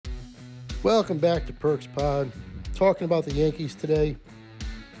Welcome back to Perks Pod. Talking about the Yankees today.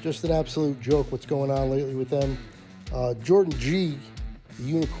 Just an absolute joke what's going on lately with them. Jordan G, the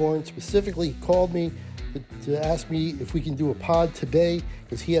unicorn, specifically called me to ask me if we can do a pod today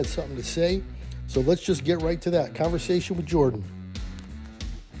because he had something to say. So let's just get right to that conversation with Jordan.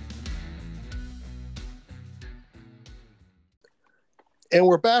 And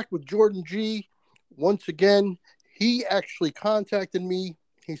we're back with Jordan G. Once again, he actually contacted me.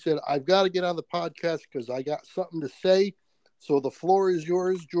 He said, I've got to get on the podcast because I got something to say. So the floor is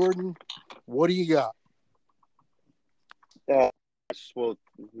yours, Jordan. What do you got? Well,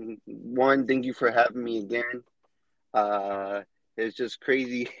 one, thank you for having me again. It's just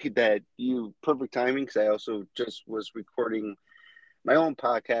crazy that perfect timing because I also just was recording my own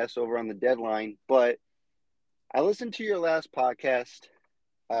podcast over on the deadline. But I listened to your last podcast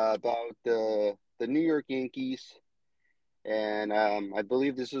about the New York Yankees. And I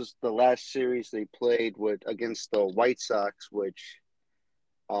believe this is the last series they played against the White Sox, which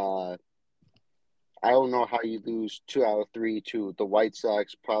I don't know how you lose 2 out of 3 to the White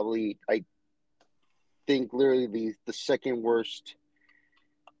Sox. Probably, I think, literally the second worst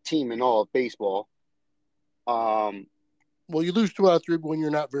team in all of baseball. Well, you lose 2 out of 3 when you're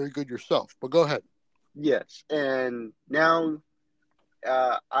not very good yourself. But go ahead. Yes, and now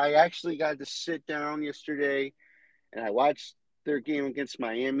I actually got to sit down yesterday and I watched their game against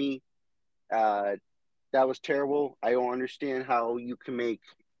Miami. That was terrible. I don't understand how you can make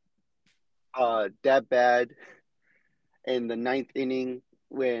that bad in the ninth inning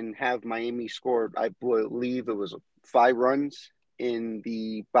when have Miami scored, I believe it was 5 runs in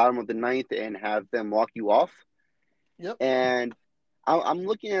the bottom of the ninth and have them walk you off. Yep. And I'm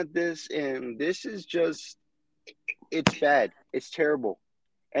looking at this and this is just, it's bad. It's terrible.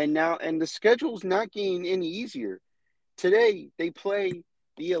 And the schedule's not getting any easier. Today, they play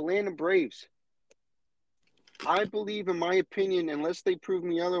the Atlanta Braves. I believe, in my opinion, unless they prove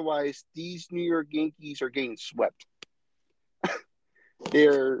me otherwise, these New York Yankees are getting swept.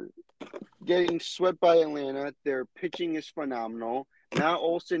 They're getting swept by Atlanta. Their pitching is phenomenal. Matt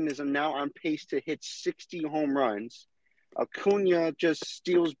Olson is now on pace to hit 60 home runs. Acuna just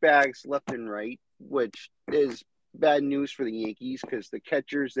steals bags left and right, which is bad news for the Yankees because the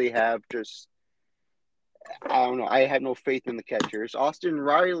catchers they have just, I don't know. I have no faith in the catchers. Austin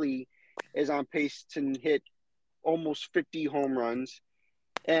Riley is on pace to hit almost 50 home runs.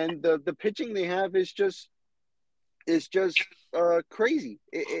 And the pitching they have is just crazy.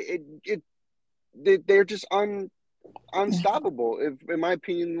 They're just unstoppable. If, in my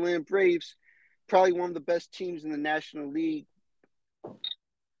opinion, the Atlanta Braves probably one of the best teams in the National League.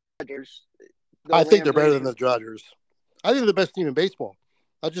 I think they're better than the Dodgers. I think they're the best team in baseball,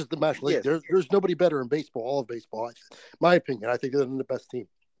 not just the National League. Yes. There's nobody better in baseball, all of baseball. My opinion, I think they're the best team.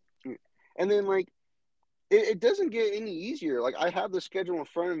 And then, it doesn't get any easier. I have the schedule in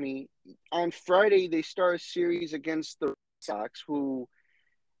front of me. On Friday, they start a series against the Red Sox, who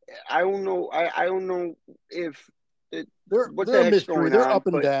I don't know. I don't know if they're the a heck's mystery. going They're on, up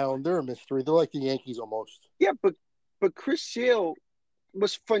and down. They're a mystery. They're like the Yankees almost. Yeah, but Chris Sale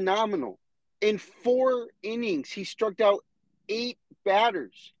was phenomenal. In 4 innings, he struck out 8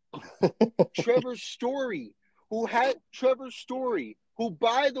 batters. Trevor Story, who,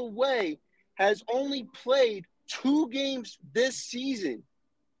 by the way, has only played 2 games this season,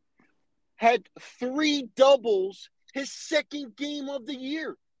 had 3 doubles his second game of the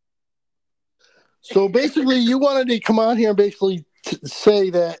year. So basically, you wanted to come on here and basically say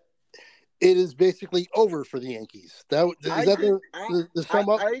that it is basically over for the Yankees. The sum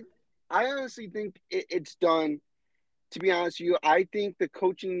up? I honestly think it's done. To be honest with you, I think the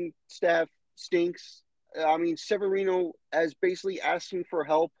coaching staff stinks. I mean, Severino is basically asking for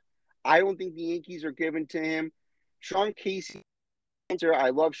help. I don't think the Yankees are giving to him. Sean Casey,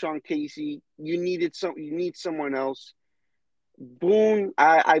 I love Sean Casey. You need someone else. Boone,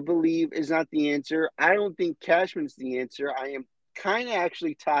 I believe, is not the answer. I don't think Cashman's the answer. I am kind of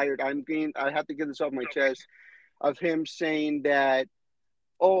actually tired. I have to get this off my chest of him saying that,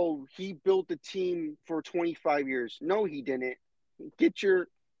 oh, he built the team for 25 years. No, he didn't. Get your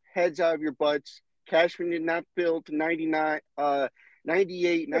heads out of your butts. Cashman did not build 99,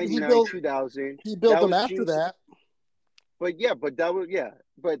 98, 99, 2000. He built them after that.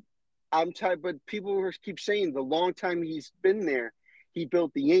 But I'm tired. But people keep saying the long time he's been there, he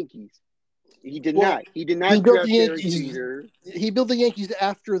built the Yankees. He did not. He did not draft Derek Jeter. He built the Yankees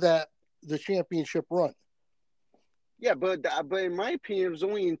after that, the championship run. Yeah, but in my opinion, it was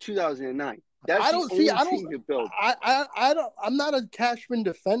only in 2009. I'm not a Cashman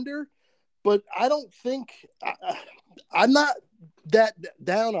defender, but I don't think I'm not that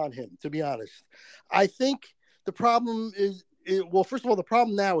down on him, to be honest. I think the problem is, well, first of all, the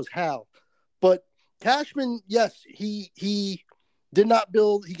problem now is Hal. But Cashman, yes, he did not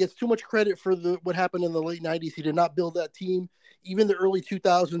build. He gets too much credit for what happened in the late '90s. He did not build that team. Even the early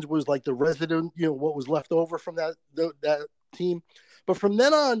 2000s was like the resident, what was left over from that team. But from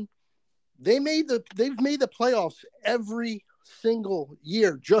then on, they've made the playoffs every single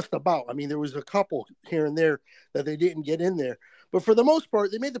year, just about. I mean, there was a couple here and there that they didn't get in there, but for the most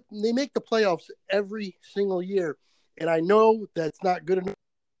part, they make the playoffs every single year. And I know that's not good enough,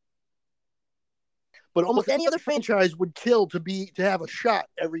 but almost any other franchise would kill to have a shot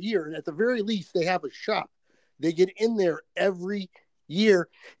every year. And at the very least, they have a shot. They get in there every year,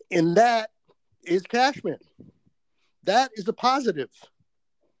 and that is Cashman. That is a positive.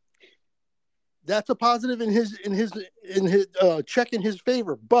 That's a positive in his check in his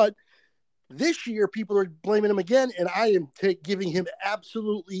favor. But this year, people are blaming him again, and I am giving him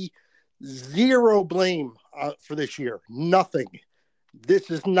absolutely zero blame for this year. Nothing.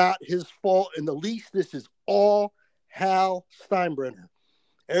 This is not his fault in the least. This is all Hal Steinbrenner.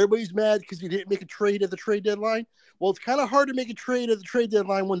 Everybody's mad because he didn't make a trade at the trade deadline. Well, it's kind of hard to make a trade at the trade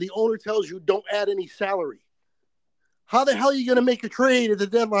deadline when the owner tells you don't add any salary. How the hell are you going to make a trade at the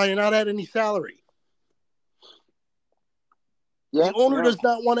deadline and not add any salary? Yeah, the owner does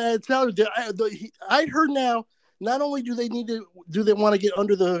not want to add salary. I heard now, not only do they want to get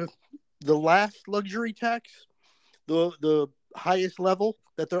under the last luxury tax, the highest level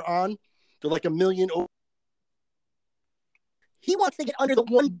that they're on, they're like $1 million. He wants to get under the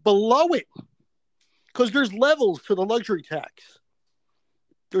one below it because there's levels to the luxury tax.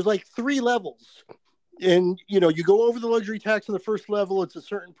 There's like 3 levels. And, you go over the luxury tax on the first level, it's a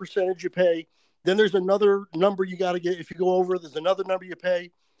certain percentage you pay. Then there's another number you got to get. If you go over, there's another number you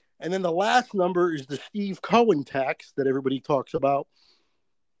pay. And then the last number is the Steve Cohen tax that everybody talks about,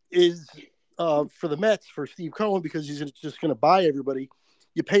 is for the Mets, for Steve Cohen, because he's just going to buy everybody.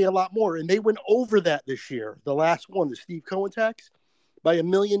 You pay a lot more. And they went over that this year, the last one, the Steve Cohen tax, by $1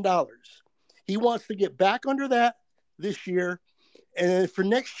 million. He wants to get back under that this year. And for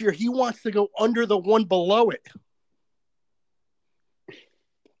next year, he wants to go under the one below it.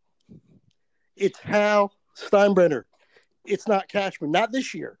 It's Hal Steinbrenner. It's not Cashman. Not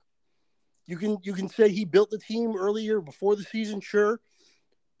this year. You can say he built the team earlier before the season, sure.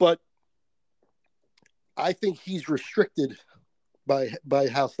 But I think he's restricted by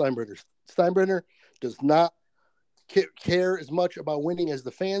Hal Steinbrenner. Steinbrenner does not care as much about winning as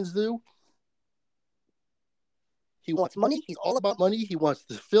the fans do. He wants money. He's all about money. He wants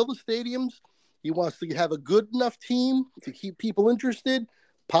to fill the stadiums. He wants to have a good enough team to keep people interested,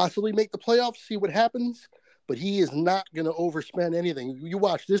 possibly make the playoffs, see what happens. But he is not going to overspend anything. You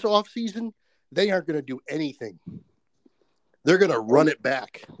watch this offseason, they aren't going to do anything. They're going to run it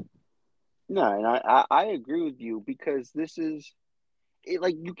back. No, and I agree with you, because this is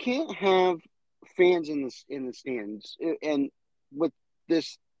like, you can't have fans in the stands and with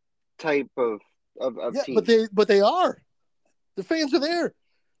this type of team. But they are. The fans are there.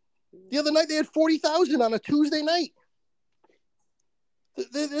 The other night they had 40,000 on a Tuesday night.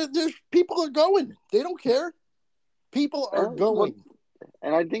 There's people are going. They don't care. People are going.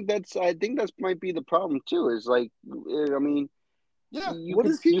 And I think that's might be the problem too. Is like, I mean, yeah. What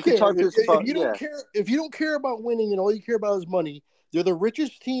does he care? If you don't care about winning and all you care about is money, they're the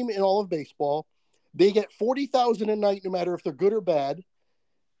richest team in all of baseball. They get 40,000 a night, no matter if they're good or bad.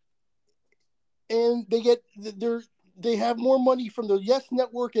 And they have more money from the Yes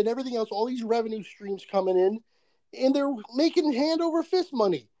Network and everything else, all these revenue streams coming in, and they're making hand over fist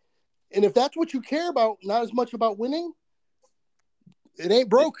money. And if that's what you care about, not as much about winning, it ain't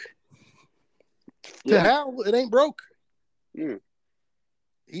broke. Yeah. To Hal, it ain't broke. Yeah.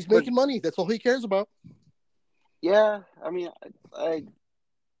 He's making money. That's all he cares about. Yeah, I mean,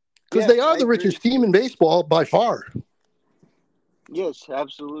 because they are the richest team in baseball by far. Yes,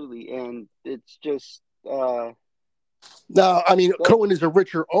 absolutely, and it's just. No, I mean, Cohen is a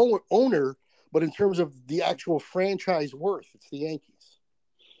richer owner, but in terms of the actual franchise worth, it's the Yankees.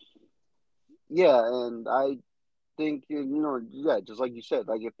 Yeah, and I think, just like you said,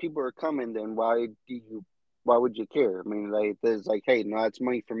 like, if people are coming, then why would you care? I mean, like, there's like, hey, no, it's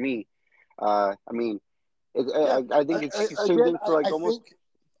money for me. I mean, I think it's the same thing for like almost.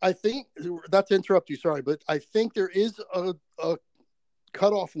 I think, not to interrupt you, sorry, but I think there is a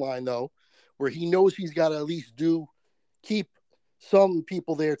cutoff line though, where he knows he's got to at least keep some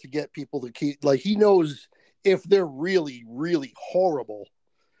people there to get people to keep. Like, he knows if they're really, really horrible,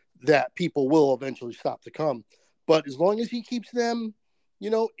 that people will eventually stop to come. But as long as he keeps them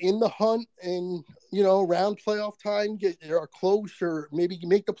in the hunt and, around playoff time, are close or maybe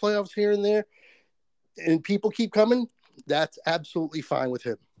make the playoffs here and there, and people keep coming, that's absolutely fine with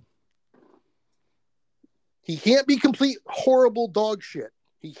him. He can't be complete horrible dog shit.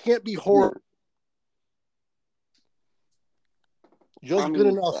 He can't be horrible. Yeah. I Just good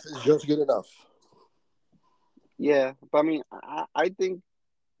mean, enough is just good enough. yeah, but I mean, I think,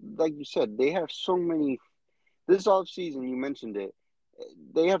 like you said, they have so many. This off season, you mentioned it.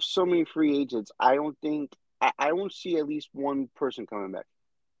 They have so many free agents. I don't think I won't see at least one person coming back.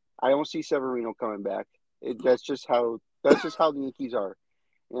 I don't see Severino coming back. That's just how the Yankees are.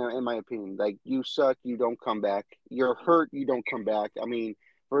 In my opinion, like you suck, you don't come back. You're hurt, you don't come back. I mean,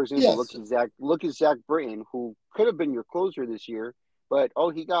 for example, Yes. Look at Zach Britton, who could have been your closer this year, but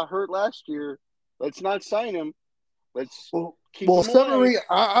he got hurt last year. Let's not sign him. Let's keep him around. Severino.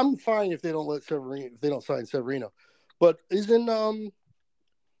 I'm fine if they don't let Severino. If they don't sign Severino, but isn't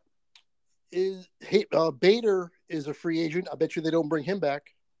is Bader is a free agent? I bet you they don't bring him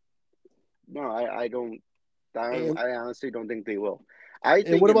back. No, I don't. And I honestly don't think they will. I and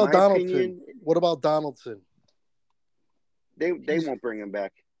think, what in about my Donaldson? opinion, What about Donaldson? they He's won't bring him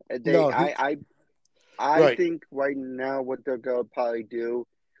back. They no he I right. think right now what they're gonna probably do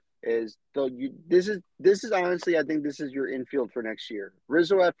is this is honestly, I think this is your infield for next year.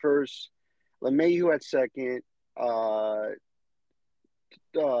 Rizzo at first, LeMahieu at second, uh,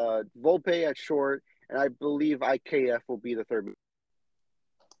 Volpe at short, and I believe IKF will be the third.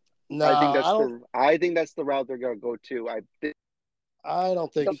 Nah, I don't. I think that's the route they're gonna go to. I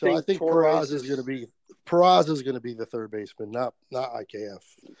don't think don't so. I think think Torres is. Peraza is going to be the third baseman, not IKF.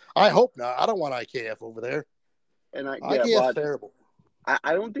 I hope not. I don't want IKF over there. And yeah, IKF's but terrible.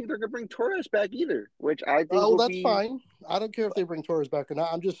 I don't think they're gonna bring Torres back either, which I think will That's be. fine. I don't care if they bring Torres back or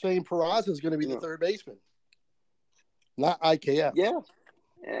not. I'm just saying Peraza is going to be You the know, third baseman, not IKF. yeah,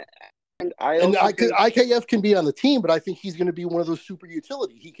 and I And also think. IKF can be on the team, but I think he's going to be one of those super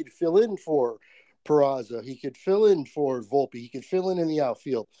utility. He could fill in for Peraza. He could fill in for Volpe. He could fill in the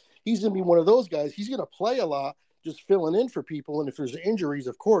outfield. He's going to be one of those guys. He's going to play a lot, just filling in for people. And if there's injuries,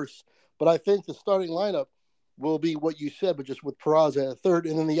 of course. But I think the starting lineup will be what you said, but just with Peraza at third.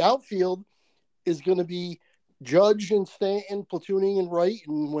 And then the outfield is going to be Judge and Stanton platooning and right.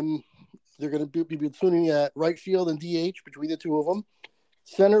 And when they're going to be platooning at right field and DH between the two of them.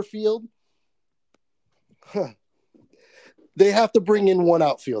 Center field, they have to bring in one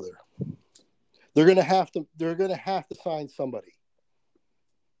outfielder. They're going to have to. They're going to have to sign somebody.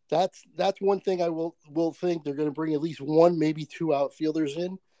 That's one thing I will think they're going to bring at least one, maybe two outfielders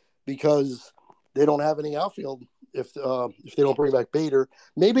in, because they don't have any outfield. If they don't bring back Bader,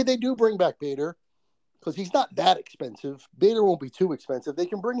 maybe they do bring back Bader because he's not that expensive. Bader won't be too expensive. They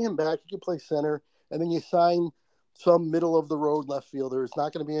can bring him back. He can play center, and then you sign some middle of the road left fielder. It's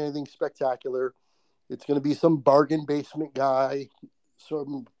not going to be anything spectacular. It's going to be some bargain basement guy,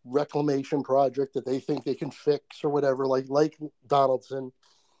 some reclamation project that they think they can fix or whatever, like Donaldson,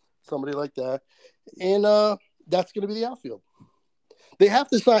 somebody like that. And that's going to be the outfield. They have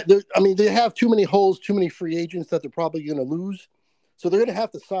to sign. I mean, they have too many holes, too many free agents that they're probably going to lose. So they're going to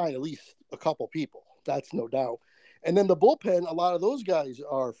have to sign at least a couple people. That's no doubt. And then the bullpen, a lot of those guys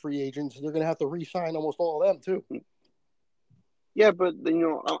are free agents. They're going to have to re-sign almost all of them too. Yeah, but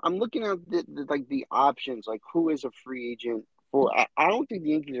I'm looking at the options, like who is a free agent for. I don't think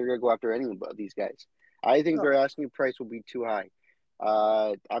the Yankees are gonna go after any of these guys. I think No. their asking price will be too high.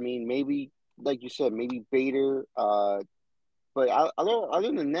 I mean, maybe like you said, maybe Bader. But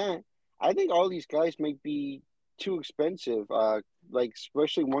other than that, I think all these guys might be too expensive. Like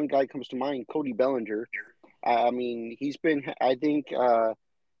especially one guy comes to mind, Cody Bellinger. I mean, he's been. I think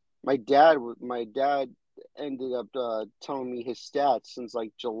my dad ended up telling me his stats since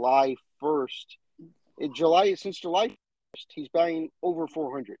like July 1st. Since July 1st, he's batting over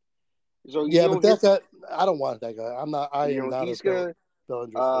 400. So Yeah, but that guy, I don't want that guy. I am not a he's gonna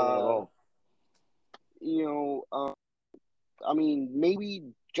Bellinger fan at uh all. you know I mean maybe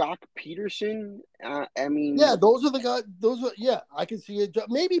Jock Peterson. I Yeah, mean, those are the guys. Yeah, I can see it.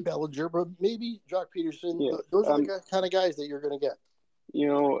 Maybe Bellinger, but maybe Jock Peterson. yeah Those are the um kind of guys that you're going to get. you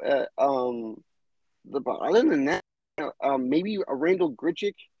know but other than that, maybe a Randall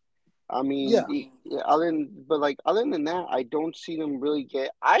Grichuk. I mean, Yeah. other than that, I don't see them really get.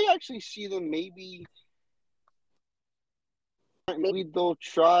 I actually see them maybe they'll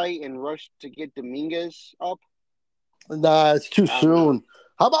try and rush to get Dominguez up. Nah, it's too I don't know. soon.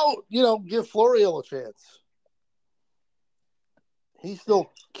 How about, give Florial a chance? He's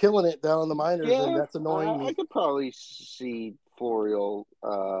still killing it down in the minors, and Yeah, that's annoying I me. could probably see Florio.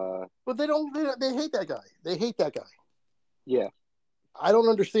 But they don't. They hate that guy. They hate that guy. Yeah, I don't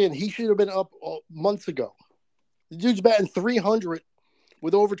understand. He should have been up months ago. The dude's batting 300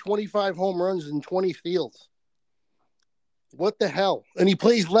 with over 25 home runs and 20 steals. What the hell? And he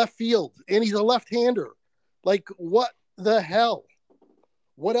plays left field, and he's a left-hander. Like, what the hell?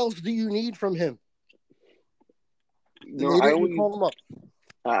 What else do you need from him? No, They I didn't don't. call him up.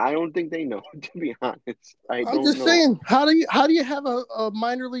 I don't think they know. To be honest, I I'm don't just know. saying, how do you have a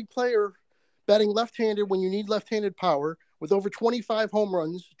minor league player batting left-handed when you need left-handed power with over 25 home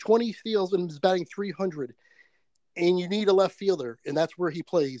runs, 20 steals, and is batting 300, and you need a left fielder, and that's where he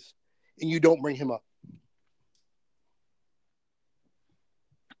plays, and you don't bring him up?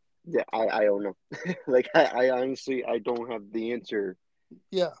 Yeah, I don't know. Like I honestly I don't have the answer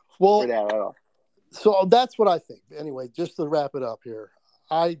Yeah. for Well, that at all. so that's what I think. Anyway, just to wrap it up here,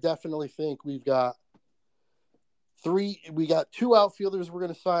 I definitely think we got two outfielders we're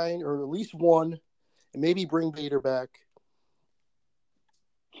going to sign, or at least one, and maybe bring Bader back.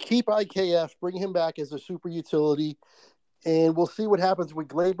 Keep IKF, bring him back as a super utility, and we'll see what happens with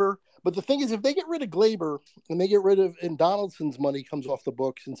Glaber. But the thing is, if they get rid of Glaber and Donaldson's money comes off the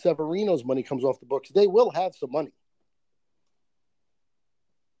books and Severino's money comes off the books, they will have some money.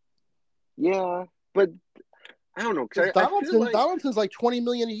 Yeah, but I don't know Because because I feel like Donaldson's like $20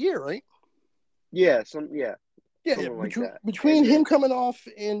 million a year, right? yeah, Yeah, something like that. between And him then coming off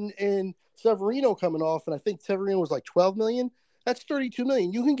and Severino coming off, and I think Severino was like 12 million. That's 32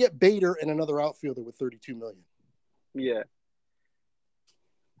 million. You can get Bader and another outfielder with 32 million. yeah,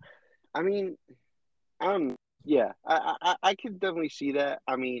 I mean yeah, I could definitely see that.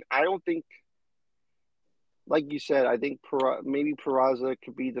 I mean, I don't think like you said. I think maybe Peraza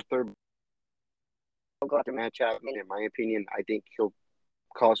could be the third. I'll go have to match up. I mean, in my opinion, I think he'll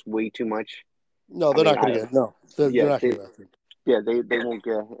cost way too much. No, I they're mean, not going to get no. They're yeah, not going to get that. they won't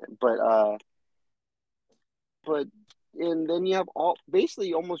get him. But and then you have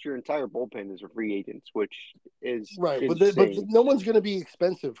basically almost your entire bullpen is free agents, which is Right, but insane. no one's going to be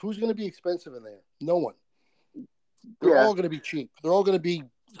expensive. Who's going to be expensive in there? No one. They're Yeah, all going to be cheap. They're all going to be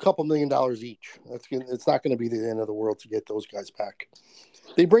a couple $1,000,000 each. It's not going to be the end of the world to get those guys back.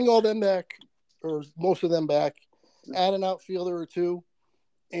 They bring all them back, or most of them back, add an outfielder or two,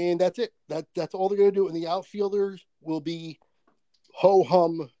 and that's it. That's all they're going to do. And the outfielders will be ho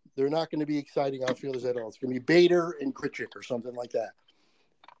hum. They're not going to be exciting outfielders at all. It's going to be Bader and Grichuk or something like that.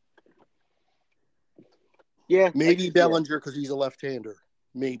 yeah, Maybe Bellinger because he's a left-hander.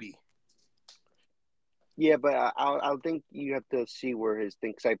 Maybe. yeah. But I think you have to see where his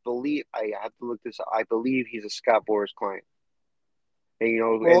thing. Cause I have to look this up. I believe he's a Scott Boras client, and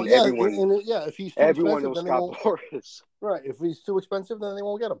Well, and yeah, and yeah. If he's too everyone expensive, knows then they Scott won't. Boras. Right. If he's too expensive, then they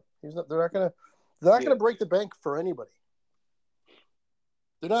won't get him. They're not going to. They're not going to break the bank for anybody.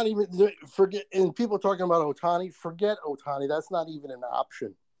 They're not even forget. And people talking about Ohtani. Forget Ohtani. That's not even an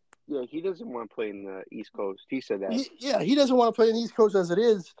option. Yeah, he doesn't want to play in the East Coast. He said that. He doesn't want to play in the East Coast as it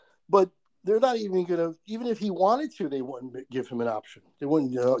is. But they're not even going to. Even if he wanted to, they wouldn't give him an option. They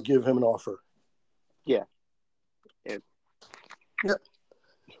wouldn't give him an offer. Yeah. Yeah.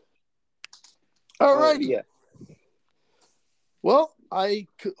 All righty. Yeah. Well, I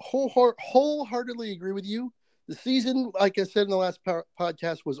wholeheartedly agree with you. The season, like I said in the last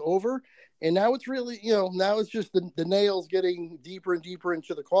podcast, was over. And now it's really, now it's just the nails getting deeper and deeper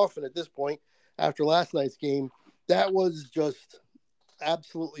into the coffin at this point after last night's game. That was just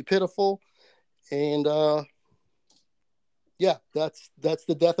absolutely pitiful. And, yeah, that's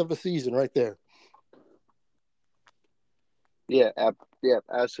the death of a season right there. Yeah,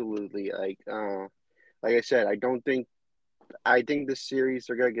 absolutely. Like I said, I think this series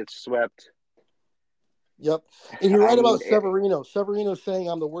they're gonna get swept. Yep. And you're right I mean, about Severino. Severino's saying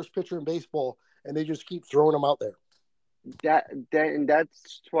I'm the worst pitcher in baseball, and they just keep throwing him out there. and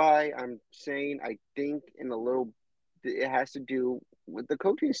that's why I'm saying I think it has to do with the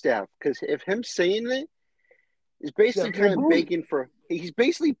coaching staff, because if him saying it is basically he's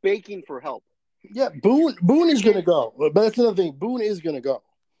basically begging for help. Yeah, Boone is going to go, but that's another thing. Boone is going to go.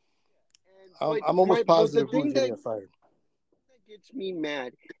 I'm almost positive Boone's going to get fired. That gets me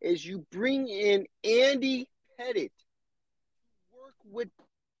mad is you bring in Andy Pettit to work with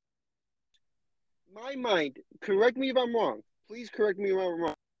my mind. Correct me if I'm wrong. Please correct me if I'm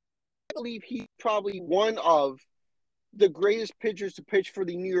wrong. I believe he's probably one of the greatest pitchers to pitch for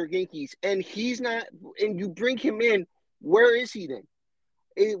the New York Yankees, and he's not. And you bring him in. Where is he then?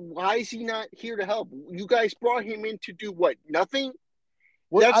 Why is he not here to help? You guys brought him in to do what? Nothing?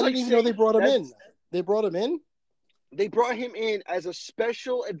 I didn't even know they brought him in. They brought him in? They brought him in as a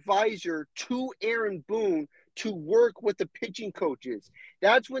special advisor to Aaron Boone to work with the pitching coaches.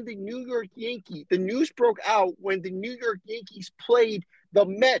 That's when the news broke out when the New York Yankees played the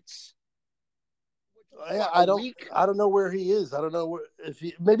Mets. I don't know where he is. I don't know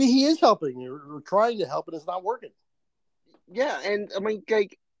maybe he is helping or trying to help and it's not working. Yeah, and I mean,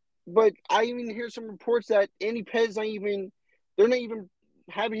 like, but I even hear some reports that Andy Pettitte they're not even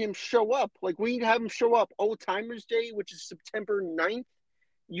having him show up. Like, we need to have him show up Old Timers Day, which is September 9th.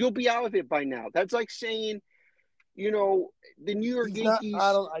 You'll be out of it by now. That's like saying, the New York Yankees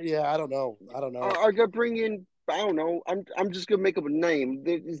I don't know. are going to bring in, I don't know, I'm just going to make up a name.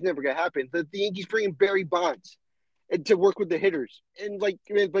 It's never going to happen. The Yankees bring in Barry Bonds to work with the hitters. And, like,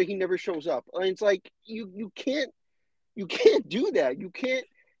 but he never shows up. And it's like, you can't do that. You can't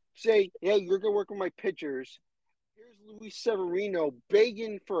say, hey, you're going to work with my pitchers. Here's Luis Severino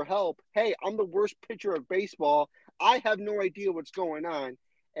begging for help. Hey, I'm the worst pitcher of baseball. I have no idea what's going on.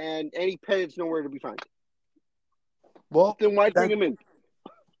 And Eddie Pettitte's nowhere to be found. Well, then why bring him in?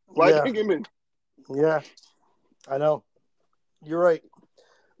 Bring him in? Yeah, I know. You're right.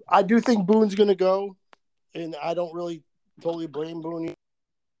 I do think Boone's going to go, and I don't really totally blame Boone. I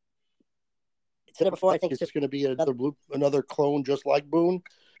said it before. I think it's just going to be another clone just like Boone.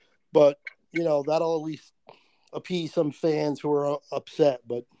 But, that'll at least appease some fans who are upset.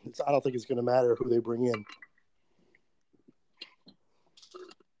 But I don't think it's going to matter who they bring in.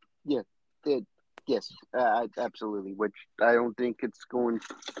 Yeah, yes, absolutely. Which I don't think it's going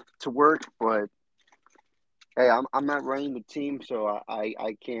to work. But hey, I'm not running the team, so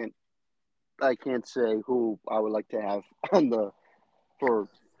I can't say who I would like to have for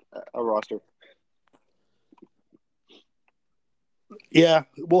a roster. Yeah,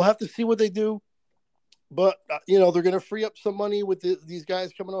 we'll have to see what they do. But, they're going to free up some money with these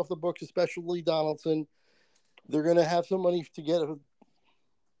guys coming off the books, especially Donaldson. They're going to have some money to get a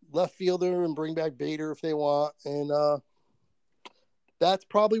left fielder and bring back Bader if they want. And that's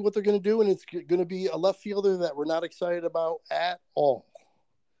probably what they're going to do. And it's going to be a left fielder that we're not excited about at all.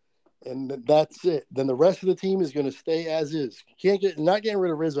 And that's it. Then the rest of the team is going to stay as is. Not getting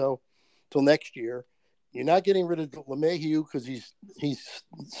rid of Rizzo till next year. You're not getting rid of LeMahieu because he's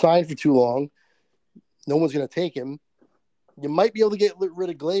signed for too long. No one's going to take him. You might be able to get rid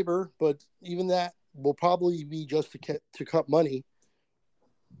of Glaber, but even that will probably be just to cut money.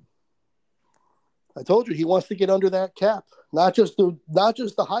 I told you he wants to get under that cap, not just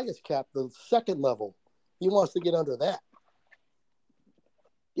the highest cap, the second level. He wants to get under that.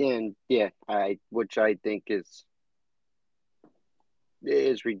 And yeah, which I think is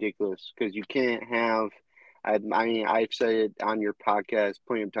ridiculous because you can't have. I mean, I've said it on your podcast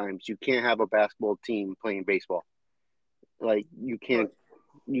plenty of times. You can't have a basketball team playing baseball. Like you can't,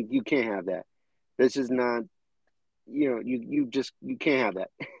 you can't have that. This is not, you can't have that.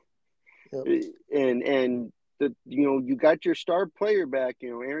 Yep. And you got your star player back.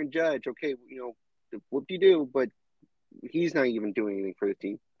 Aaron Judge. Okay, what do you do? But he's not even doing anything for the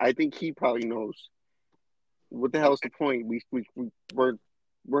team. I think he probably knows what the hell's the point.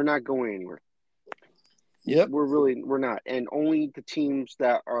 We're not going anywhere. Yep. We're not. And only the teams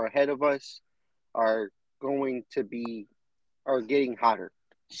that are ahead of us are getting hotter.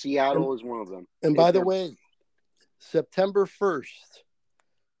 Seattle is one of them. And by the way, September 1st,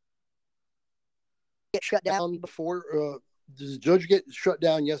 get shut down before does the judge get shut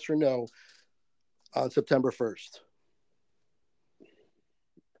down, yes or no, on September 1st?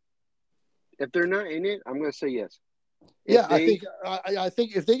 If they're not in it, I'm going to say yes. I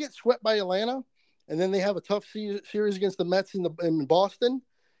think if they get swept by Atlanta and then they have a tough series against the Mets in Boston,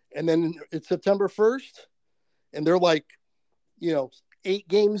 and then it's September 1st, and they're like, 8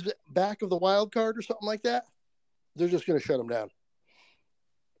 games back of the wild card or something like that, they're just going to shut them down.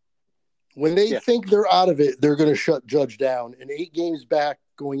 When they think they're out of it, they're going to shut Judge down. And 8 games back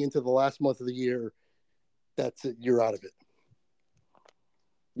going into the last month of the year, that's it. You're out of it.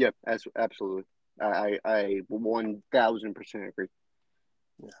 Yep, absolutely. I 1,000% agree.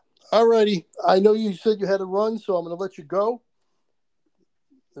 Yeah. All righty. I know you said you had to run, so I'm going to let you go.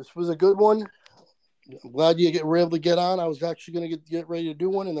 This was a good one. I'm glad you were able to get on. I was actually going to get ready to do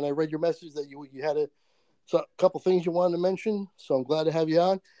one, and then I read your message that you had a couple things you wanted to mention, so I'm glad to have you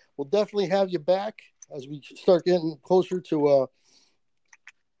on. We'll definitely have you back as we start getting closer to,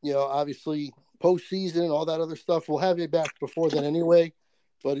 obviously postseason and all that other stuff. We'll have you back before then anyway,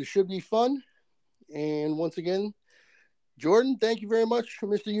 but it should be fun. And once again, Jordan, thank you very much,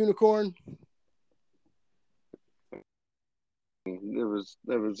 Mr. Unicorn. It was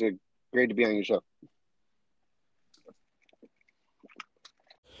great to be on your show.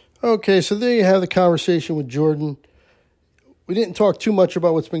 Okay, so there you have the conversation with Jordan. we didn't talk too much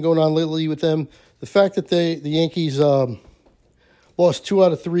about what's been going on lately with them. The fact that the Yankees lost 2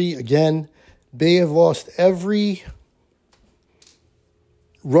 out of 3 again. They have lost every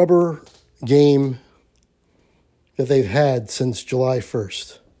rubber game that they've had since July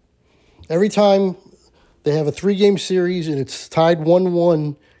 1st. Every time they have a 3-game series and it's tied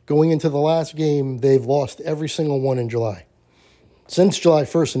 1-1 going into the last game, they've lost every single one in July. Since July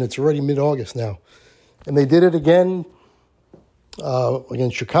 1st, and it's already mid-August now. And they did it again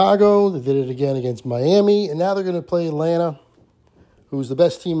against Chicago. They did it again against Miami. And now they're going to play Atlanta, who's the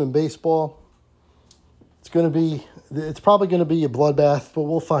best team in baseball. It's probably going to be a bloodbath, but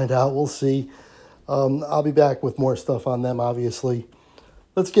we'll find out. We'll see. I'll be back with more stuff on them, obviously.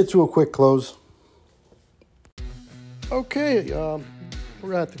 Let's get to a quick close. Okay,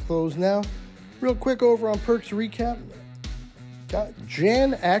 we're at the close now. Real quick over on Perks Recap. Got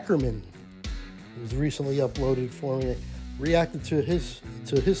Jan Ackerman, who was recently uploaded for me. Reacted to his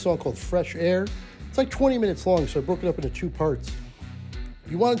song called Fresh Air. It's like 20 minutes long, so I broke it up into 2 parts.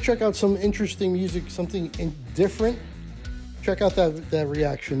 If you want to check out some interesting music, something different, check out that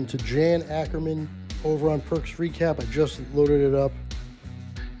reaction to Jan Ackerman over on Perks Recap. I just loaded it up.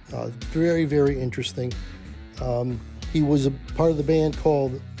 Very, very interesting. He was a part of the band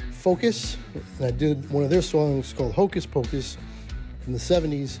called Focus, and I did one of their songs called Hocus Pocus from the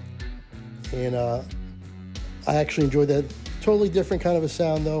 70s, and I actually enjoyed that. Totally different kind of a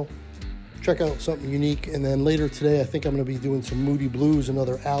sound, though. Check out something unique, and then later today, I think I'm going to be doing some Moody Blues,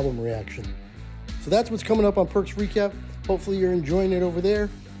 another album reaction. So that's what's coming up on Perks Recap. Hopefully you're enjoying it over there.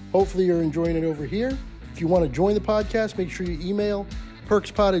 Hopefully you're enjoying it over here. If you want to join the podcast, make sure you email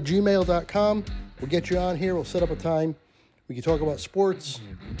perkspod@gmail.com. We'll get you on here. We'll set up a time. We can talk about sports,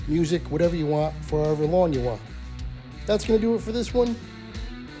 music, whatever you want, for however long you want. That's going to do it for this one.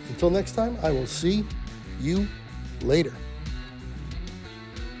 Until next time, I will see you later.